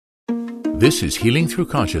This is Healing Through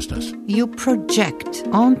Consciousness. You project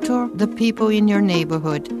onto the people in your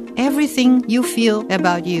neighborhood everything you feel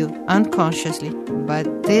about you unconsciously.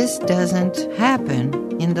 But this doesn't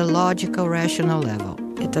happen in the logical, rational level.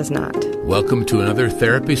 It does not. Welcome to another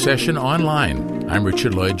therapy session online. I'm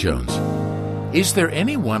Richard Lloyd-Jones. Is there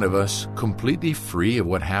any one of us completely free of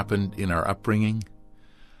what happened in our upbringing?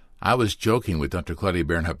 I was joking with Dr. Claudia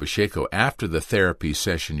Bernhardt-Pacheco after the therapy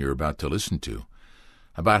session you're about to listen to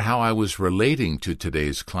about how I was relating to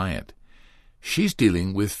today's client. She's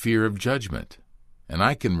dealing with fear of judgment, and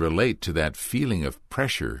I can relate to that feeling of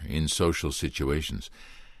pressure in social situations.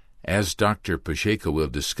 As Dr. Pacheco will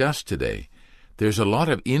discuss today, there's a lot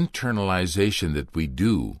of internalization that we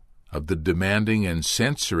do of the demanding and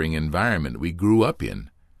censoring environment we grew up in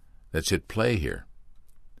that's at play here.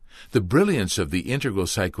 The brilliance of the integral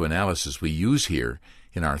psychoanalysis we use here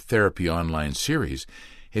in our Therapy Online series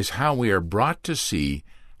is how we are brought to see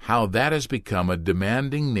how that has become a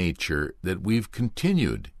demanding nature that we've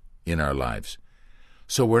continued in our lives.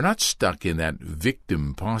 So we're not stuck in that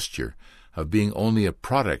victim posture of being only a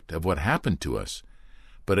product of what happened to us,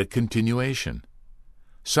 but a continuation,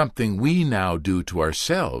 something we now do to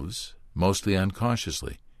ourselves, mostly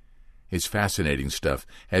unconsciously. It's fascinating stuff,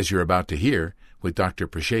 as you're about to hear with Dr.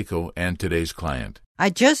 Pacheco and today's client. I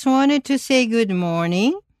just wanted to say good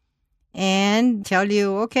morning and tell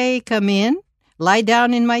you, okay, come in, lie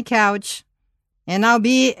down in my couch, and I'll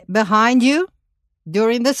be behind you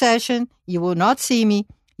during the session. You will not see me.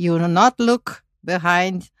 You will not look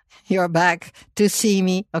behind your back to see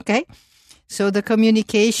me, okay? So the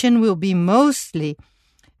communication will be mostly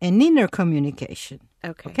an inner communication.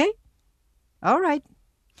 Okay? All right.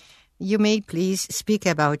 You may please speak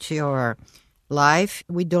about your life.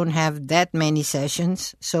 We don't have that many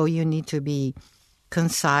sessions, so you need to be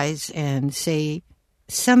concise and say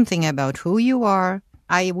something about who you are.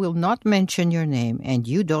 I will not mention your name, and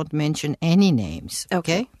you don't mention any names.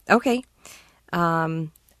 Okay? Okay.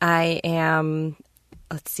 I am,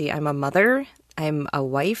 I'm a mother. I'm a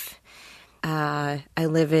wife. I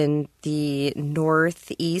live in the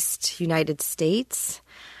Northeast United States.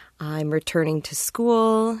 I'm returning to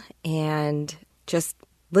school and just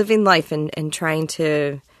living life and trying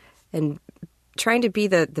to be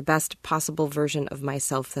the best possible version of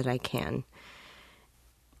myself that I can.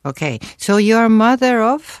 Okay. So you're a mother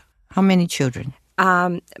of how many children?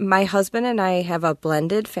 My husband and I have a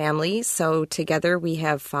blended family, so together we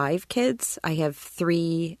have 5 kids. I have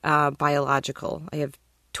 3 biological. I have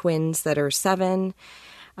twins that are 7,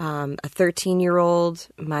 a 13-year-old.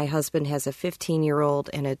 My husband has a 15-year-old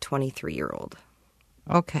and a 23-year-old.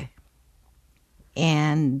 Okay.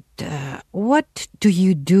 And what do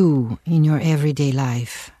you do in your everyday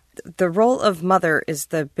life? The role of mother is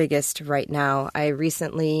the biggest right now. I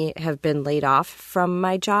recently have been laid off from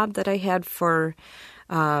my job that I had for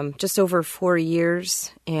just over 4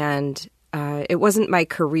 years, and it wasn't my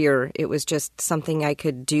career. It was just something I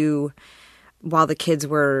could do while the kids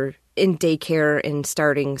were in daycare and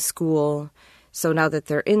starting school. So now that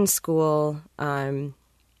they're in school,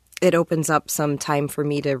 it opens up some time for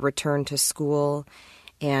me to return to school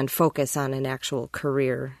and focus on an actual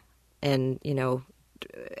career and,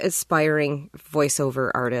 aspiring voiceover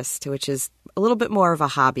artist, which is a little bit more of a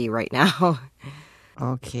hobby right now.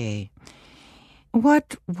 Okay.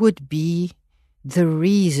 What would be the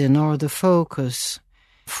reason or the focus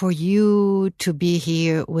for you to be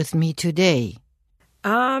here with me today?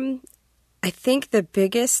 I think the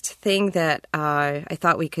biggest thing that I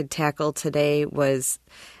thought we could tackle today was,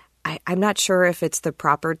 I'm not sure if it's the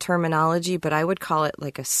proper terminology, but I would call it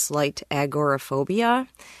like a slight agoraphobia.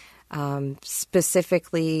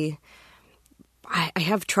 Specifically, I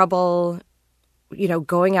have trouble,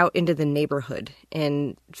 going out into the neighborhood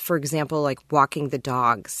and, for example, like walking the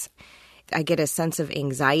dogs. I get a sense of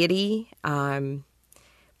anxiety,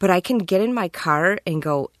 but I can get in my car and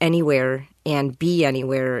go anywhere and be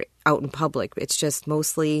anywhere out in public. It's just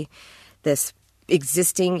mostly this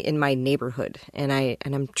existing in my neighborhood, and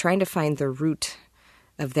I'm trying to find the root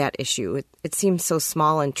of that issue. It seems so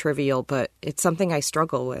small and trivial, but it's something I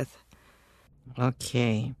struggle with.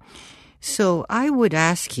 Okay. So I would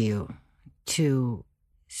ask you to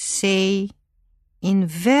say in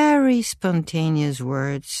very spontaneous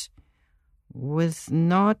words, with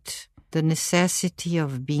not the necessity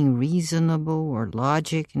of being reasonable or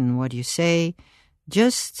logic in what you say,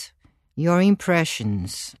 just your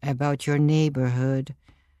impressions about your neighborhood.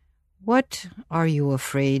 What are you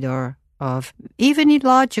afraid of? Even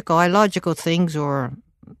illogical things, or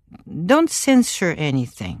don't censor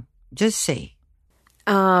anything. Just say.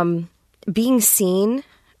 Being seen,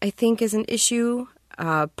 I think, is an issue.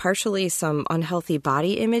 Partially some unhealthy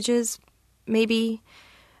body images, maybe.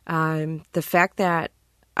 The fact that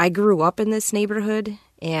I grew up in this neighborhood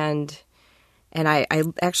and I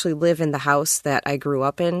actually live in the house that I grew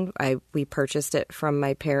up in. We purchased it from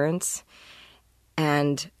my parents.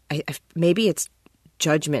 And maybe it's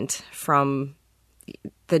judgment from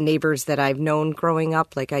the neighbors that I've known growing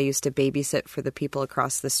up. Like I used to babysit for the people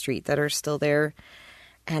across the street that are still there.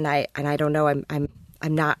 And I don't know.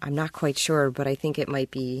 I'm not quite sure, but I think it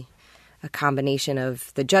might be a combination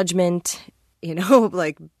of the judgment,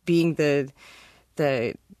 like being the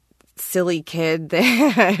silly kid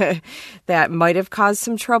that might have caused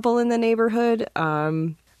some trouble in the neighborhood.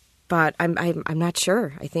 But I'm not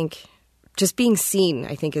sure. I think just being seen,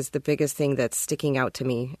 I think, is the biggest thing that's sticking out to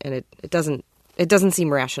me, and it doesn't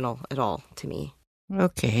seem rational at all to me.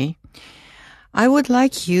 Okay. I would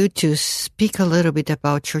like you to speak a little bit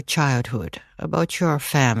about your childhood, about your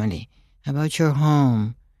family, about your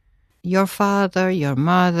home, your father, your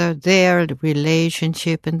mother, their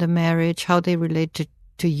relationship in the marriage, how they relate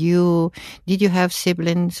to you. Did you have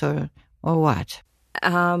siblings or what?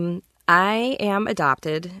 I am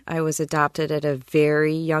adopted. I was adopted at a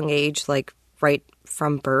very young age, like right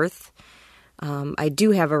from birth. I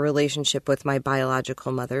do have a relationship with my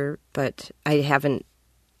biological mother, but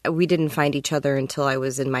we didn't find each other until I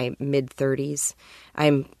was in my mid-30s.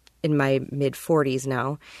 I'm in my mid-40s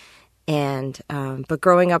now. And but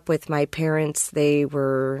growing up with my parents, they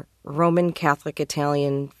were Roman Catholic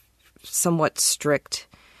Italian, somewhat strict.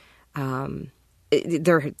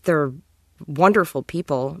 They're wonderful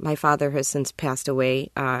people. My father has since passed away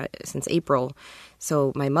since April,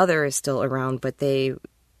 so my mother is still around. But they,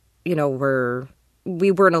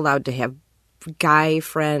 we weren't allowed to have guy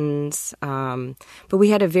friends, but we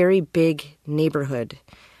had a very big neighborhood,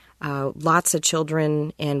 lots of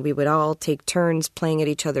children, and we would all take turns playing at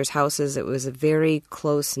each other's houses. It was a very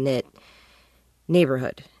close-knit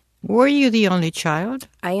neighborhood. Were you the only child?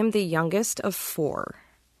 I am the youngest of 4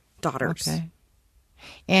 daughters. Okay.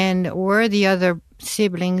 And were the other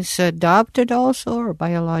siblings adopted also or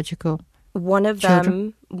biological? One of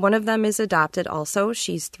children? them is adopted also.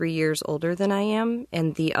 She's 3 years older than I am,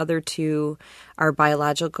 and the other 2 are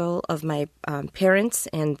biological of my parents,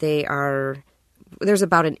 and there's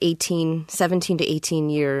about an 17 to 18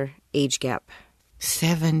 year age gap.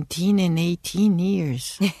 17 and 18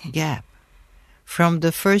 years gap from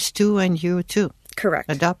the first 2 and you too. Correct.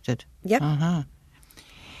 Adopted. Yep. Uh-huh.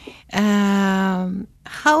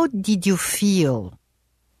 How did you feel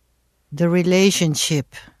the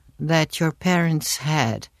relationship that your parents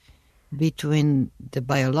had between the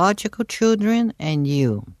biological children and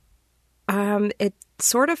you? It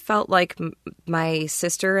sort of felt like my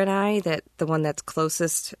sister and I, the one that's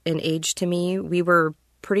closest in age to me, we were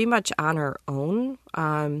pretty much on our own.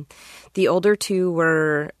 The older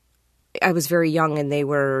 2 I was very young, and they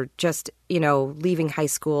were just, leaving high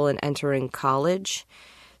school and entering college.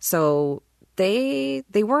 So they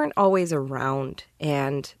weren't always around.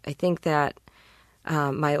 And I think that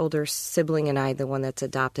my older sibling and I, the one that's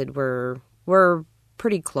adopted, were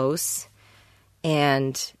pretty close.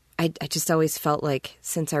 And I just always felt like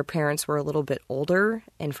since our parents were a little bit older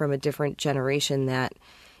and from a different generation that,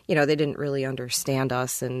 they didn't really understand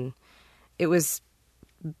us. And it was,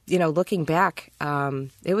 looking back,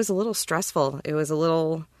 it was a little stressful. It was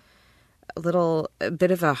a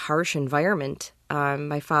bit of a harsh environment.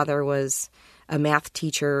 My father was a math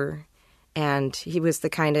teacher, and he was the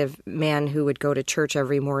kind of man who would go to church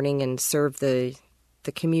every morning and serve the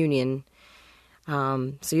communion.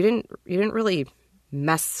 So you didn't really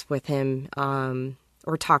mess with him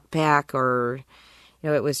or talk back, or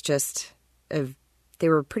it was just they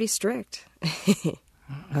were pretty strict.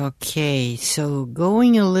 Okay, so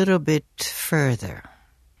going a little bit further,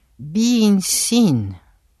 being seen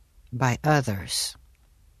by others,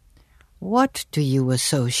 what do you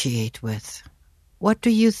associate with? What do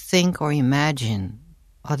you think or imagine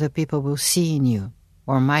other people will see in you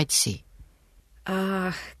or might see?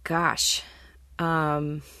 Go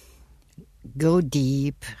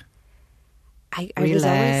deep.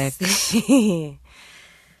 Relax. I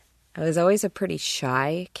was always a pretty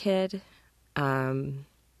shy kid.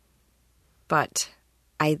 But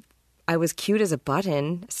I was cute as a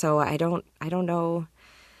button, so I don't know.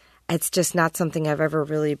 It's just not something I've ever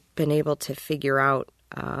really been able to figure out.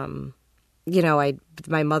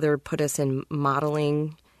 My mother put us in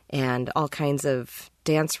modeling and all kinds of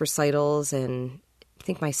dance recitals, and I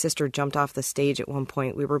think my sister jumped off the stage at one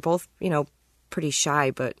point. We were both, pretty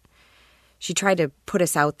shy, but she tried to put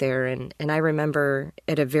us out there. And I remember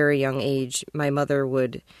at a very young age, my mother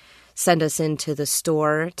would send us into the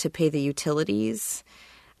store to pay the utilities.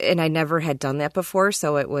 And I never had done that before,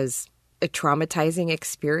 so it was a traumatizing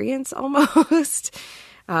experience almost.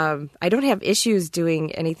 I don't have issues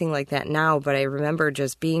doing anything like that now, but I remember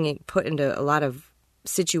just being put into a lot of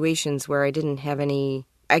situations where I didn't have any,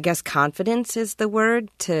 I guess confidence is the word,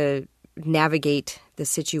 to navigate the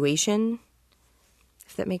situation,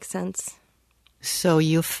 if that makes sense. So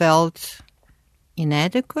you felt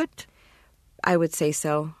inadequate? I would say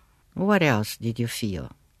so. What else did you feel?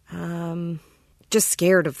 Just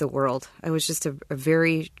scared of the world. I was just a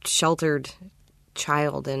very sheltered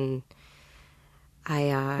child, and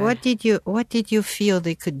What did you feel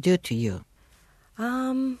they could do to you?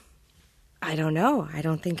 I don't know. I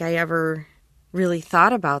don't think I ever really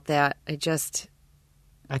thought about that. I just...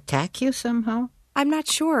 Attack you somehow? I'm not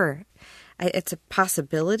sure. It's a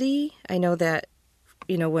possibility. I know that,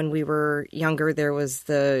 when we were younger, there was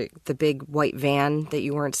the big white van that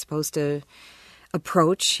you weren't supposed to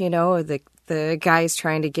approach, the guys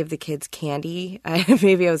trying to give the kids candy.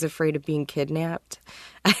 Maybe I was afraid of being kidnapped.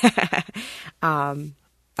 I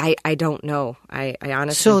don't know. I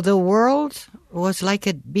honestly... So the world was like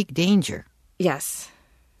a big danger. Yes.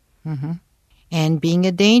 Mm-hmm. And being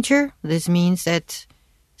a danger, this means that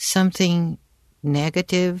something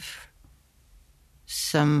negative,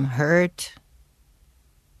 some hurt,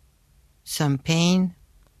 some pain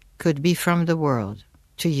could be from the world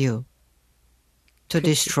to you, to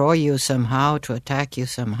destroy you somehow, to attack you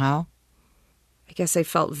somehow. I guess I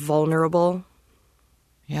felt vulnerable.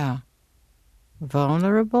 Yeah.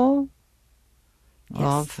 Vulnerable? Yes.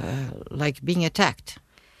 Of like being attacked.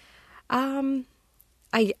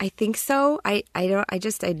 I think so. I'd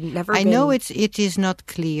never I been... know it is not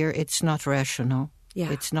clear, it's not rational,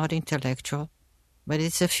 Yeah. it's not intellectual, but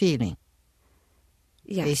it's a feeling,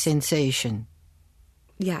 Yes. a sensation.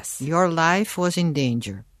 Yes. Your life was in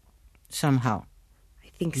danger somehow. I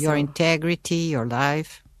think so. Your integrity, your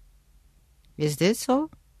life. Is this so?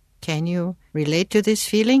 Can you relate to this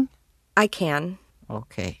feeling? I can.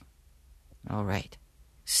 Okay. All right.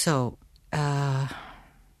 So,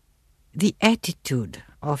 the attitude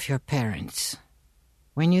of your parents,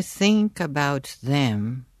 when you think about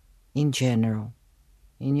them in general,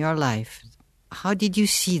 in your life, how did you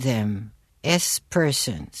see them as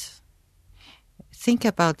persons? Think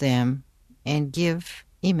about them and give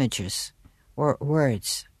images or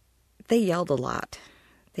words. They yelled a lot.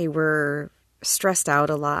 They were stressed out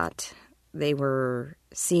a lot. They were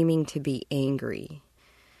seeming to be angry.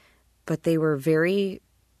 But they were very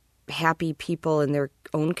happy people in their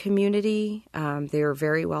own community. They were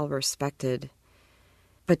very well respected.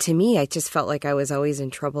 But to me, I just felt like I was always in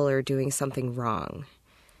trouble or doing something wrong.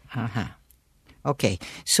 Uh-huh. Okay,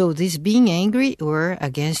 so this being angry were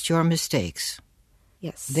against your mistakes.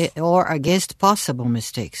 Yes. Or against possible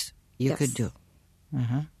mistakes you Yes. could do.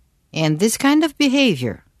 Uh-huh. And this kind of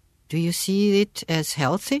behavior, do you see it as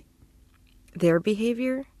healthy? Their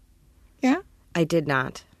behavior? Yeah. I did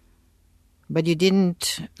not. But you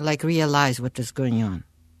didn't, realize what was going on.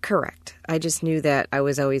 Correct. I just knew that I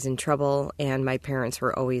was always in trouble and my parents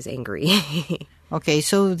were always angry. Okay,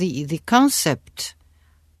 so the concept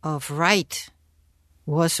of right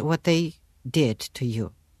was what they did to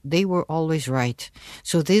you. They were always right.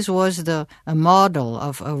 So this was a model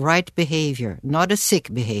of a right behavior, not a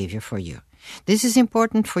sick behavior for you. This is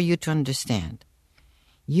important for you to understand.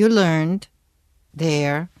 You learned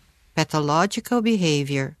their pathological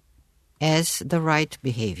behavior as the right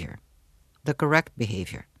behavior, the correct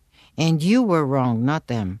behavior. And you were wrong, not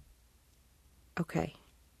them. Okay.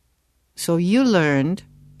 So you learned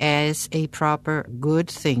as a proper good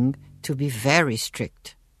thing to be very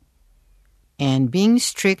strict. And being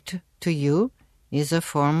strict to you is a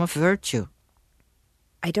form of virtue.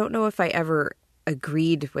 I don't know if I ever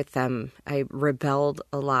agreed with them. I rebelled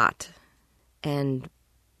a lot and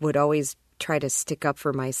would always try to stick up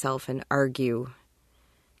for myself and argue.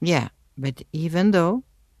 Yeah, but even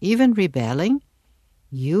rebelling,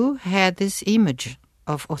 you had this image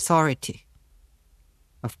of authority,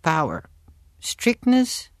 of power.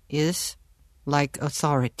 Strictness is like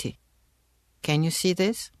authority. Can you see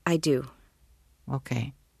this? I do.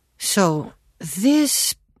 Okay. So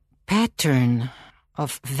this pattern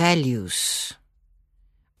of values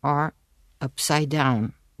are upside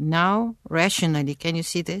down. Now, rationally, can you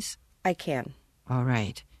see this? I can. All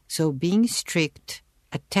right. So being strict,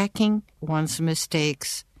 attacking one's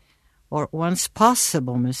mistakes or one's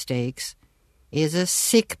possible mistakes is a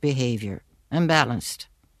sick behavior, unbalanced,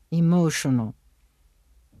 emotional.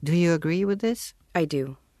 Do you agree with this? I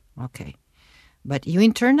do. Okay. But you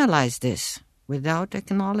internalize this without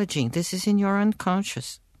acknowledging. This is in your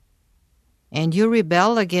unconscious. And you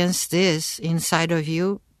rebel against this inside of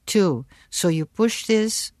you too. So you push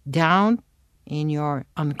this down in your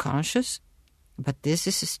unconscious, but this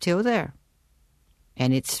is still there.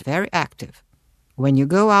 And it's very active. When you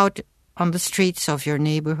go out on the streets of your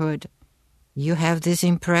neighborhood, you have this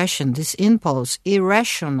impression, this impulse,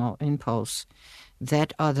 irrational impulse,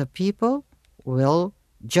 that other people will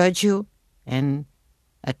judge you and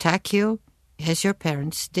attack you as your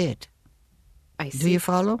parents did. I see. Do you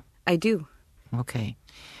follow? I do. Okay.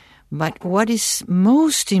 But what is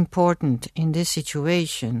most important in this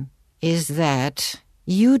situation is that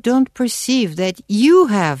you don't perceive that you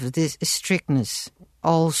have this strictness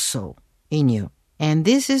also in you. And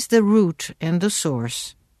this is the root and the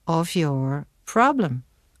source of your problem.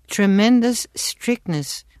 Tremendous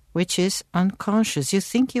strictness, which is unconscious. You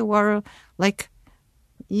think you are like,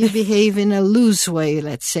 you behave in a loose way,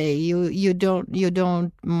 let's say. You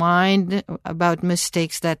don't mind about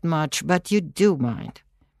mistakes that much, but you do mind.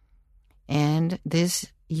 And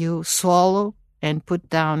this you swallow and put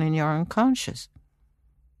down in your unconscious.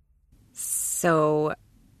 So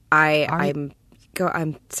I'm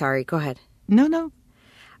sorry, go ahead. No.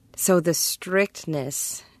 So the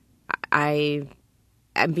strictness, I'm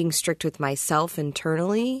being strict with myself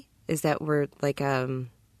internally. Is that where like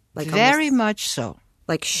very much so.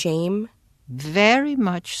 Like shame? Very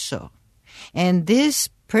much so. And this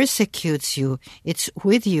persecutes you. It's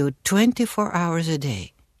with you 24 hours a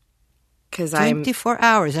day. 'Cause 24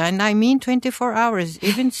 hours, and I mean 24 hours,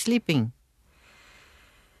 even sleeping.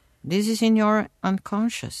 This is in your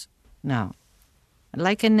unconscious now,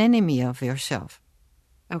 like an enemy of yourself.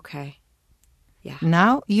 Okay. Yeah.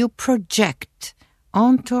 Now you project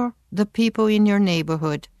onto the people in your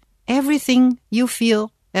neighborhood everything you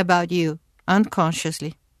feel about you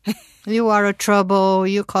unconsciously. You are a trouble,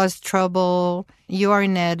 you cause trouble, you are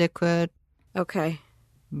inadequate. Okay.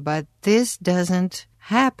 But this doesn't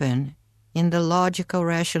happen in the logical,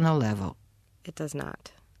 rational level. It does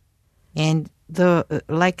not. And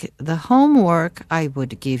the homework I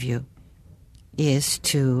would give you is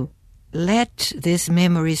to let these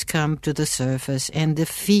memories come to the surface and the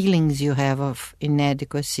feelings you have of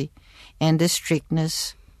inadequacy and the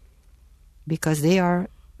strictness, because they are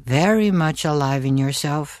very much alive in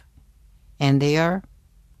yourself and they are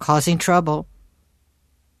causing trouble.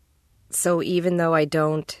 So even though I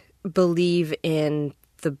don't believe in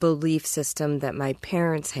the belief system that my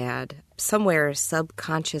parents had, somewhere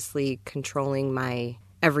subconsciously controlling my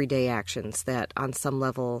everyday actions, that on some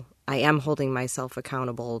level I am holding myself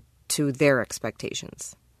accountable to their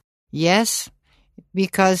expectations. Yes,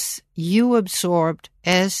 because you absorbed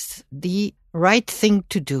as the right thing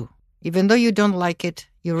to do. Even though you don't like it,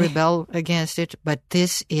 you rebel against it, but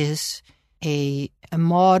this is a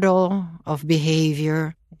model of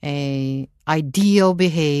behavior, a ideal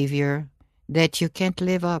behavior that you can't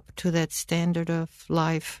live up to that standard of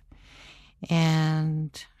life.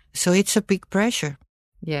 And so it's a big pressure.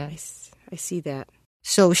 Yes. I see that.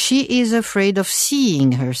 So she is afraid of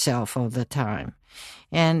seeing herself all the time.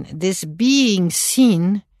 And this being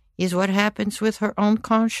seen is what happens with her own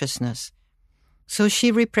consciousness. So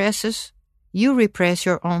she represses, you repress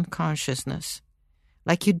your own consciousness.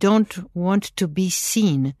 Like you don't want to be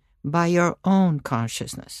seen by your own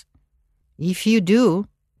consciousness. If you do,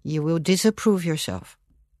 you will disapprove yourself.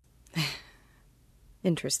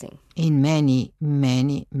 Interesting. In many,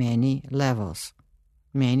 many, many levels,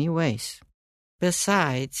 many ways.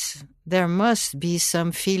 Besides, there must be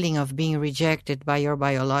some feeling of being rejected by your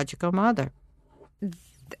biological mother.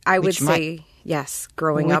 I would say, yes,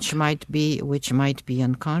 growing up. Which might be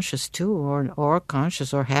unconscious too, or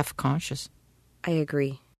conscious, or half conscious. I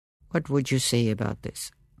agree. What would you say about this?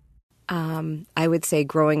 I would say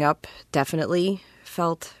growing up definitely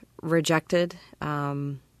felt rejected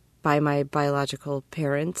by my biological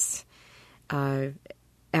parents.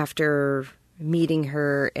 After meeting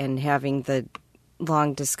her and having the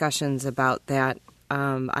long discussions about that,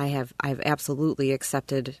 I've absolutely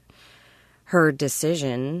accepted her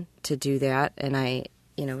decision to do that, and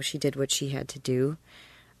she did what she had to do.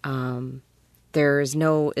 There's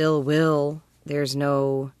no ill will. There's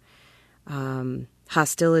no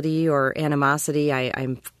hostility or animosity.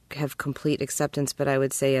 I have complete acceptance, but I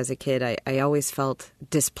would say as a kid, I always felt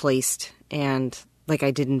displaced and like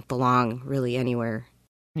I didn't belong really anywhere.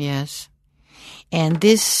 Yes. And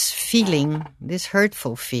this feeling, this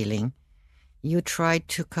hurtful feeling, you try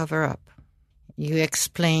to cover up. You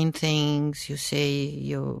explain things, you say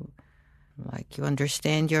you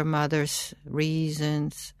understand your mother's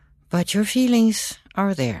reasons, but your feelings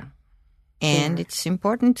are there. And it's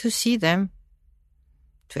important to see them,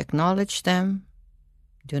 to acknowledge them.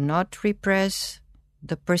 Do not repress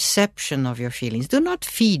the perception of your feelings. Do not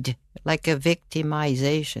feed like a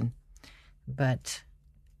victimization, but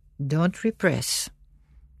Don't repress.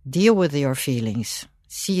 Deal with your feelings.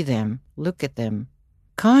 See them. Look at them.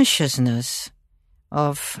 Consciousness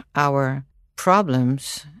of our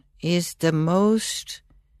problems is the most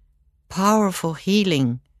powerful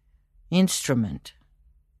healing instrument.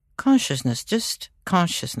 Consciousness, just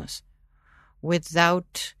consciousness,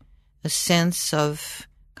 without a sense of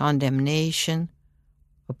condemnation,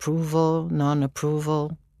 approval,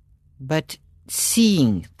 non-approval, but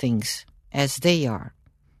seeing things as they are.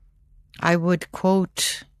 I would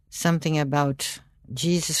quote something about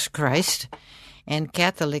Jesus Christ, and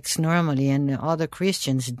Catholics normally and other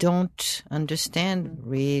Christians don't understand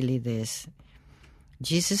really this.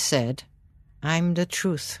 Jesus said, I'm the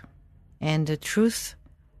truth, and the truth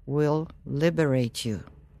will liberate you.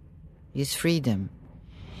 Is freedom.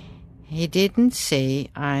 He didn't say,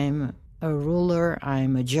 I'm a ruler,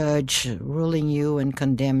 I'm a judge, ruling you and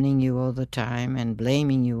condemning you all the time and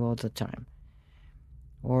blaming you all the time,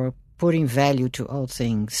 or putting value to all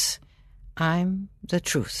things. I'm the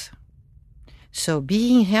truth. So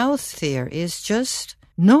being healthier is just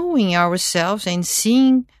knowing ourselves and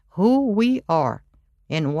seeing who we are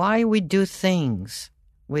and why we do things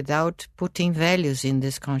without putting values in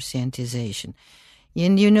this conscientization.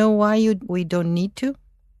 And you know why we don't need to?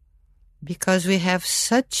 Because we have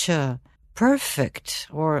such a perfect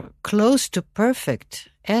or close to perfect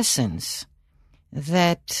essence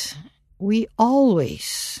that we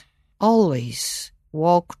always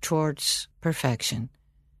walk towards perfection,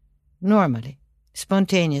 normally,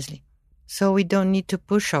 spontaneously. So we don't need to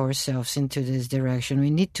push ourselves into this direction. We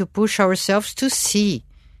need to push ourselves to see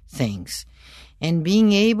things and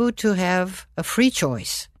being able to have a free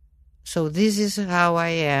choice. So this is how I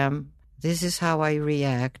am. This is how I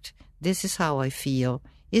react. This is how I feel.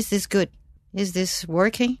 Is this good? Is this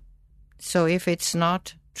working? So if it's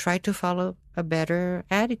not, try to follow a better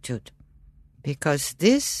attitude. Because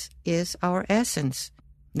this is our essence.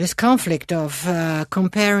 This conflict of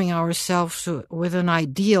comparing ourselves with an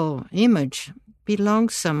ideal image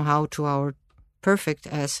belongs somehow to our perfect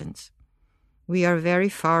essence. We are very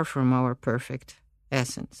far from our perfect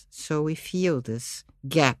essence. So we feel this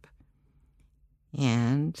gap.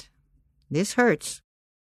 And this hurts.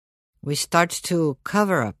 We start to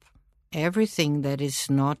cover up everything that is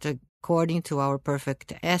not according to our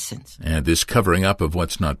perfect essence. And this covering up of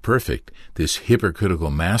what's not perfect, this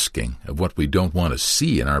hypocritical masking of what we don't want to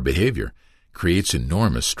see in our behavior, creates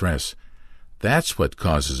enormous stress. That's what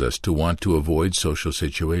causes us to want to avoid social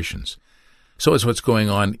situations. So it's what's going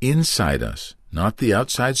on inside us, not the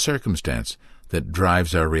outside circumstance, that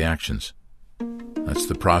drives our reactions. That's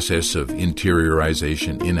the process of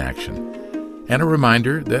interiorization in action. And a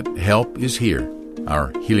reminder that help is here.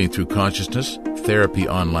 Our Healing Through Consciousness Therapy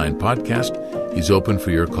Online podcast is open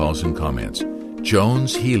for your calls and comments.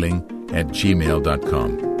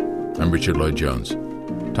 joneshealing@gmail.com. I'm Richard Lloyd Jones.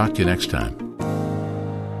 Talk to you next time.